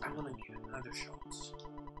 Yes, I want to get another shot.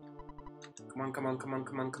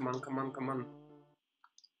 Come on.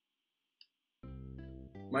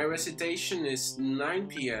 My recitation is 9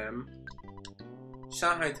 PM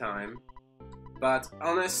Shanghai time. But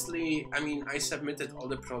honestly, I mean, I submitted all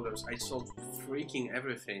the problems. I solved freaking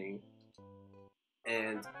everything.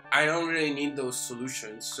 And I don't really need those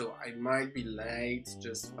solutions, so I might be late,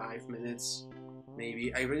 just 5 minutes,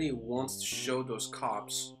 maybe. I really want to show those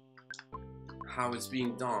cops how it's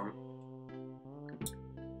being done.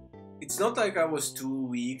 It's not like I was too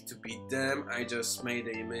weak to beat them, I just made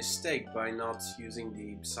a mistake by not using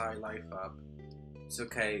the Psy Life Up. It's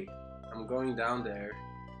okay, I'm going down there,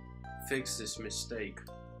 fix this mistake.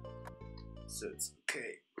 So it's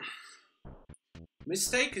okay.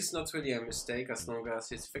 Mistake is not really a mistake as long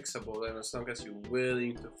as it's fixable and as long as you're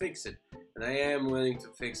willing to fix it. And I am willing to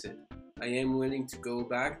fix it. I am willing to go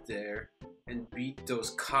back there and beat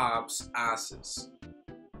those cops' asses.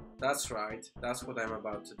 That's right, that's what I'm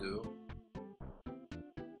about to do.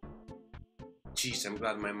 Jeez, I'm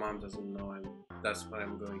glad my mom doesn't know that's what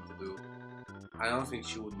I'm going to do. I don't think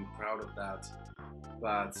she would be proud of that,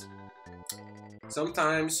 but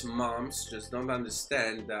Sometimes moms just don't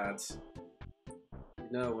understand that,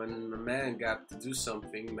 you know, when a man got to do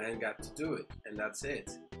something, man got to do it, and that's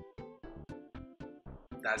it.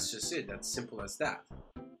 That's just it. That's simple as that.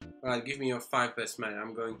 Alright, give me your 5 best men.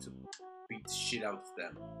 I'm going to beat the shit out of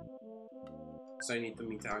them. So I need to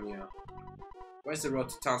meet Anya. Why is the road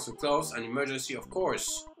to town so close? An emergency, of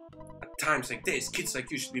course. At times like this, kids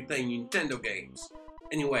like you should be playing Nintendo games.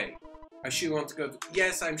 Anyway, I sure want to go to...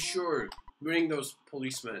 Yes, I'm sure. Bring those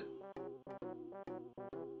policemen.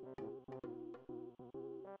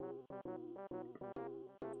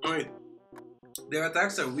 Alright. Their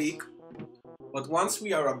attacks are weak, but once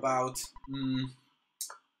we are about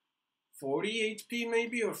 40 HP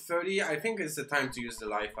maybe, or 30, I think it's the time to use the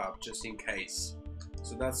life up, just in case.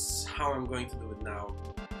 So that's how I'm going to do it now.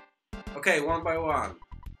 Okay, one by one.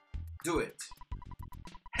 Do it.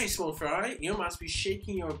 Hey, small fry, you must be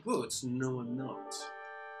shaking your boots. No, I'm not.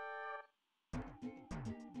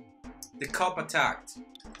 The cop attacked.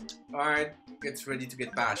 Alright, get ready to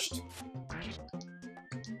get bashed.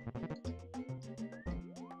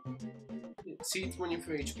 See, it's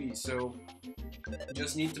 24 HP, so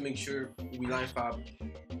just need to make sure we life up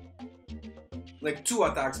like 2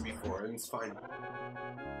 attacks before, and it's fine.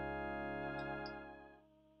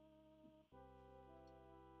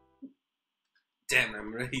 Damn,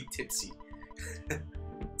 I'm really tipsy.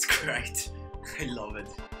 It's great. I love it.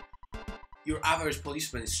 Your average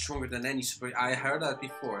policeman is stronger than any super... I heard that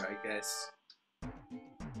before, I guess.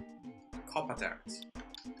 Cop attacked.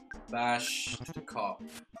 Bash the cop.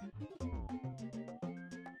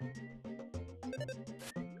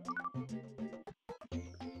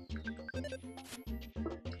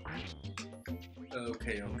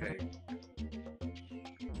 Okay, okay.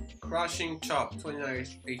 Crushing chop, 29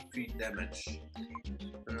 HP damage.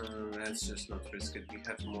 Let's just not risk it. We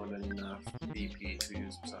have more than enough DP to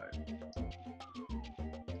use Psy.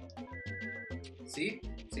 See?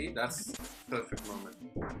 See? That's perfect moment.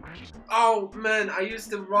 Oh man, I used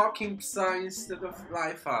the rocking Psy instead of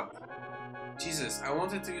life up. Jesus, I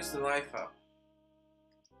wanted to use the life up.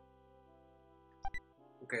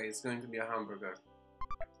 Okay, it's going to be a hamburger.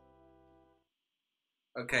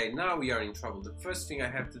 Okay, now we are in trouble. The first thing I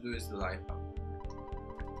have to do is the life up.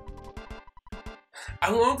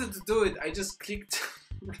 I wanted to do it, I just clicked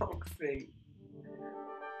the wrong thing.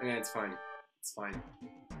 Okay, it's fine. It's fine.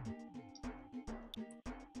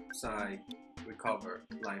 Psy, recover,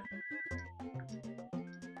 life.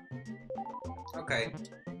 Okay,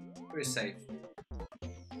 we're safe.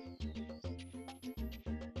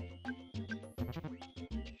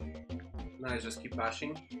 Now I just keep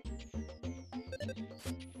bashing.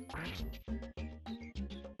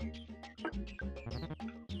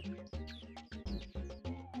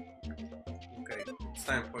 Okay, it's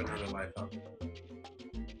time for another life up.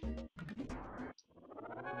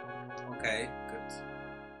 Okay, good.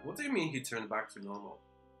 What do you mean he turned back to normal?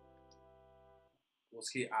 Was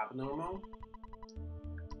he abnormal?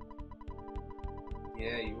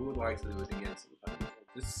 Yeah, you would like to do it again sometime.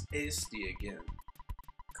 This is the again.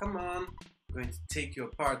 Come on, I'm going to take you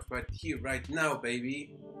apart right here, right now,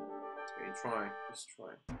 baby. Okay, try, just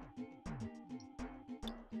try.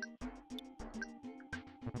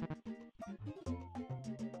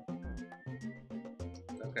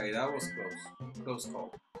 Okay, that was close. Close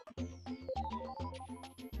call.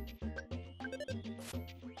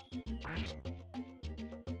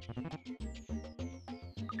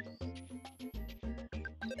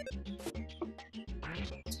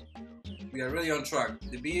 We are really on track.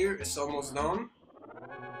 The beer is almost done.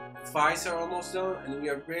 Fights are almost done, and we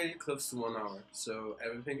are really close to 1 hour. So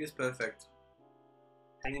everything is perfect.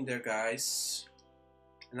 Hang in there, guys.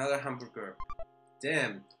 Another hamburger.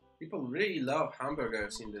 Damn, people really love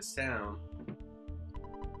hamburgers in this town.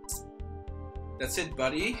 That's it,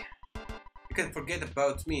 buddy. You can forget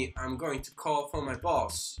about me. I'm going to call for my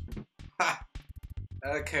boss. Ha!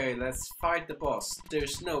 Okay, let's fight the boss.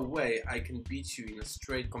 There's no way I can beat you in a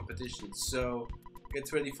straight competition, so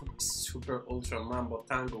get ready for my super ultra mambo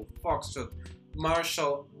tango foxtrot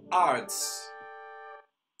martial arts.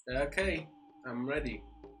 Okay, I'm ready.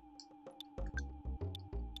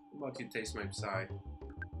 How about you taste my Psy?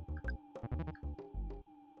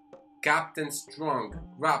 Captain Strong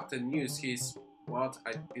grabbed and used his... What?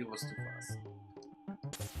 It was too fast.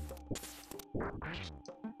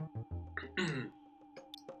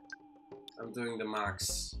 I'm doing the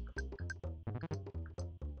max.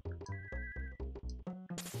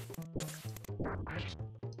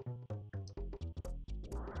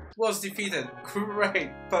 Was defeated.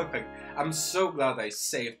 Great, perfect. I'm so glad I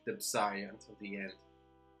saved the Psy until the end.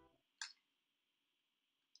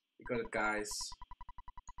 We got it, guys.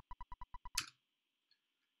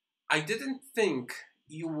 I didn't think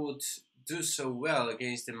you would do so well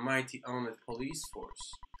against the mighty Onett police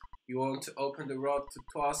force. You want to open the road to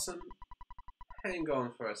Twassen? Hang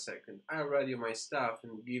on for a second. I'll ready my staff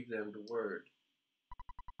and give them the word.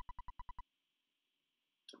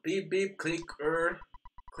 Beep beep, click,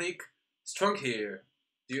 click. Strong here.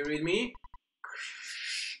 Do you read me?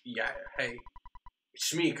 Yeah, hey.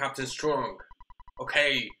 It's me, Captain Strong.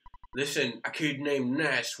 Okay, listen, a kid named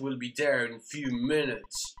Nash will be there in a few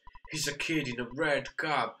minutes. He's a kid in a red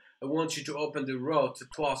cap. I want you to open the road to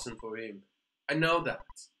Twassen for him. I know that.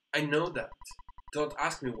 I know that. Don't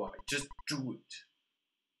ask me why. Just do it.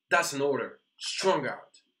 That's an order. Strong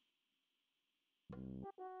out.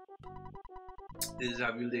 This is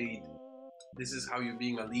how you lead. This is how you're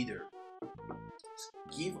being a leader.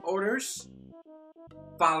 Give orders.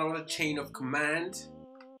 Follow the chain of command.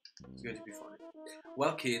 It's going to be funny.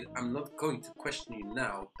 Well, kid, I'm not going to question you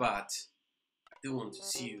now, but I do want to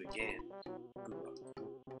see you again. Good luck.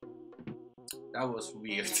 That was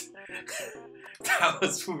weird. That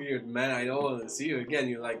was weird, man. I don't want to see you again.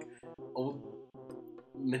 You're like old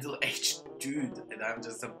middle-aged dude, and I'm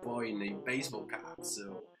just a boy in a baseball cap.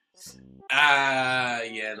 So,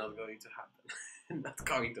 yeah, not going to happen. Not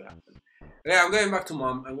going to happen. Yeah, I'm going back to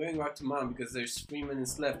mom. I'm going back to mom because there's 3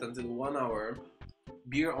 minutes left until 1 hour.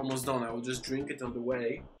 Beer almost done. I will just drink it on the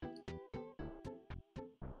way.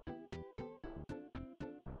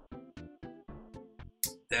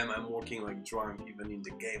 Damn, I'm working like drunk even in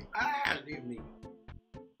the game. Leave me.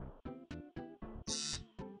 This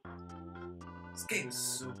game is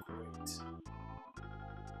so great.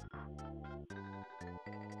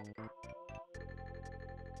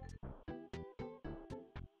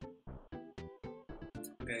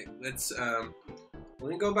 Okay, let's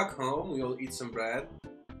when we go back home, we'll eat some bread,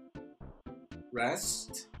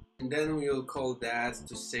 rest, and then we'll call Dad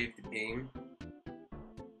to save the game.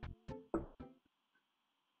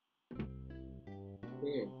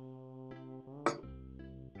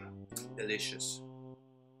 Delicious.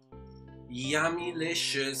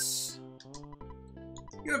 Yummy-licious.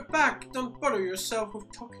 You're back! Don't bother yourself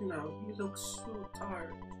with talking now. You look so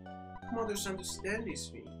tired. Mothers understand these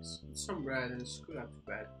things. Eat some bread and scoot up to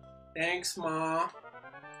bed. Thanks, Ma.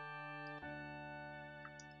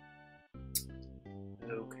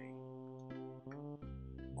 Okay.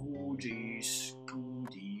 Goodies,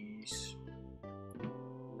 goodies.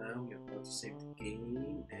 Now we are about to save the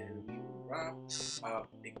game and we will wrap up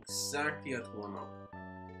exactly at 1 hour.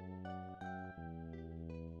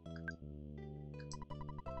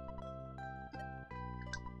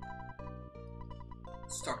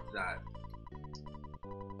 Stuck to that.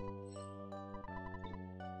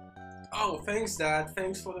 Oh, thanks, Dad.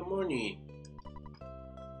 Thanks for the money.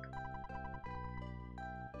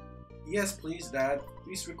 Yes, please, Dad.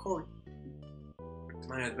 Please record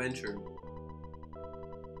my adventure.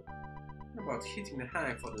 About hitting the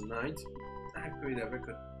high for the night. I have created a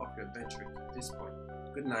record of your adventure to this point.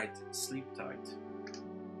 Good night. Sleep tight.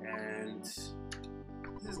 And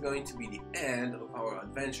this is going to be the end of our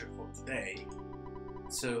adventure for today.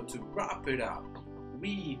 So to wrap it up,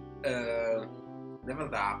 we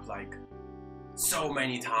leveled up like so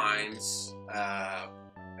many times. I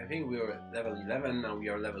think we were at level 11, now we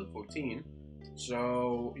are level 14.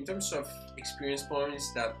 So in terms of experience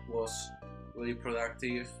points, that was really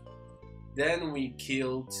productive. Then we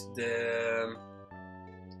killed the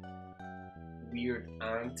weird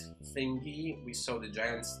ant thingy. We saw the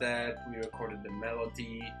giant stat, we recorded the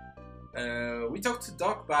melody. We talked to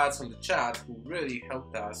Doc Bats on the chat, who really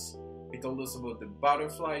helped us. He told us about the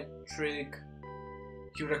butterfly trick.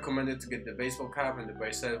 He recommended to get the baseball cap and the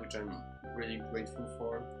bracelet, which I'm really grateful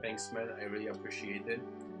for. Thanks, man. I really appreciate it.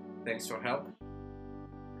 Thanks for help.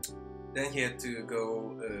 Then he had to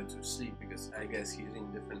go to sleep because I guess he's in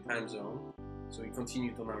a different time zone. So we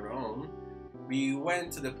continued on our own. We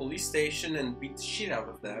went to the police station and beat the shit out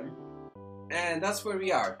of them. And that's where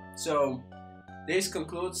we are. So this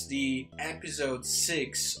concludes the episode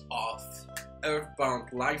 6 of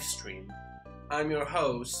EarthBound Livestream. I'm your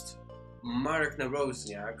host, Marek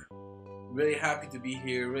Narozniak. Really happy to be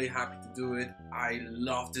here, really happy to do it. I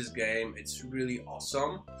love this game, it's really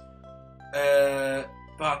awesome.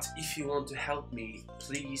 But if you want to help me,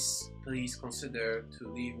 please consider to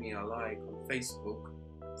leave me a like on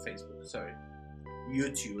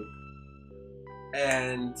YouTube,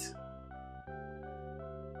 and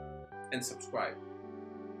subscribe.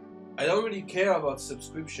 I don't really care about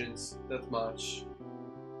subscriptions that much,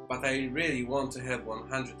 but I really want to have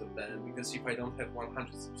 100 of them, because if I don't have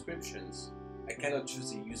 100 subscriptions, I cannot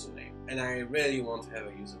choose a username, and I really want to have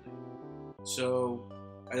a username. So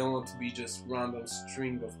I don't want to be just random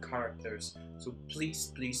string of characters. So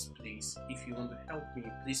please, please, please, if you want to help me,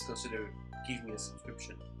 please consider give me a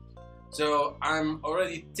subscription. So I'm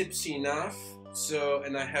already tipsy enough, so,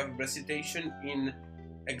 and I have recitation in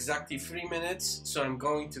exactly 3 minutes, so I'm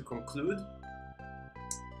going to conclude.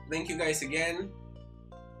 Thank you guys again.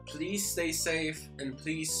 Please stay safe and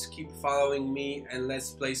please keep following me, and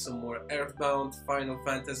let's play some more EarthBound, Final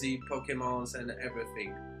Fantasy, Pokemons and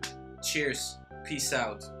everything. Cheers. Peace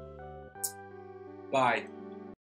out. Bye.